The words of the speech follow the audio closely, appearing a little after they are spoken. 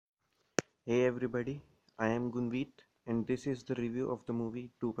Hey everybody, I am Gunveet and this is the review of the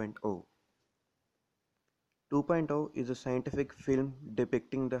movie 2.0. 2.0 is a scientific film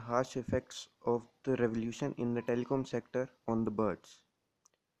depicting the harsh effects of the revolution in the telecom sector on the birds.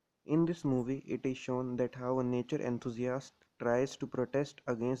 In this movie, it is shown that how a nature enthusiast tries to protest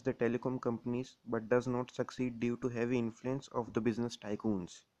against the telecom companies but does not succeed due to heavy influence of the business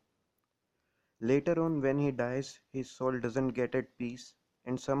tycoons. Later on, when he dies, his soul doesn't get at peace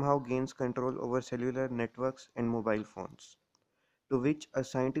and somehow gains control over cellular networks and mobile phones, to which a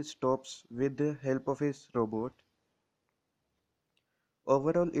scientist stops with the help of his robot.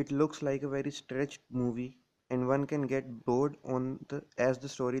 Overall, it looks like a very stretched movie, and one can get bored on the as the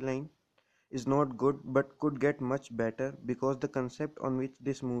storyline is not good but could get much better because the concept on which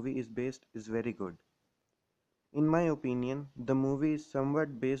this movie is based is very good. In my opinion, the movie is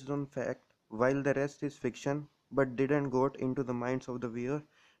somewhat based on fact while the rest is fiction but didn't got into the minds of the viewer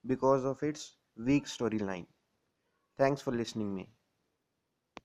because of its weak storyline. Thanks for listening me.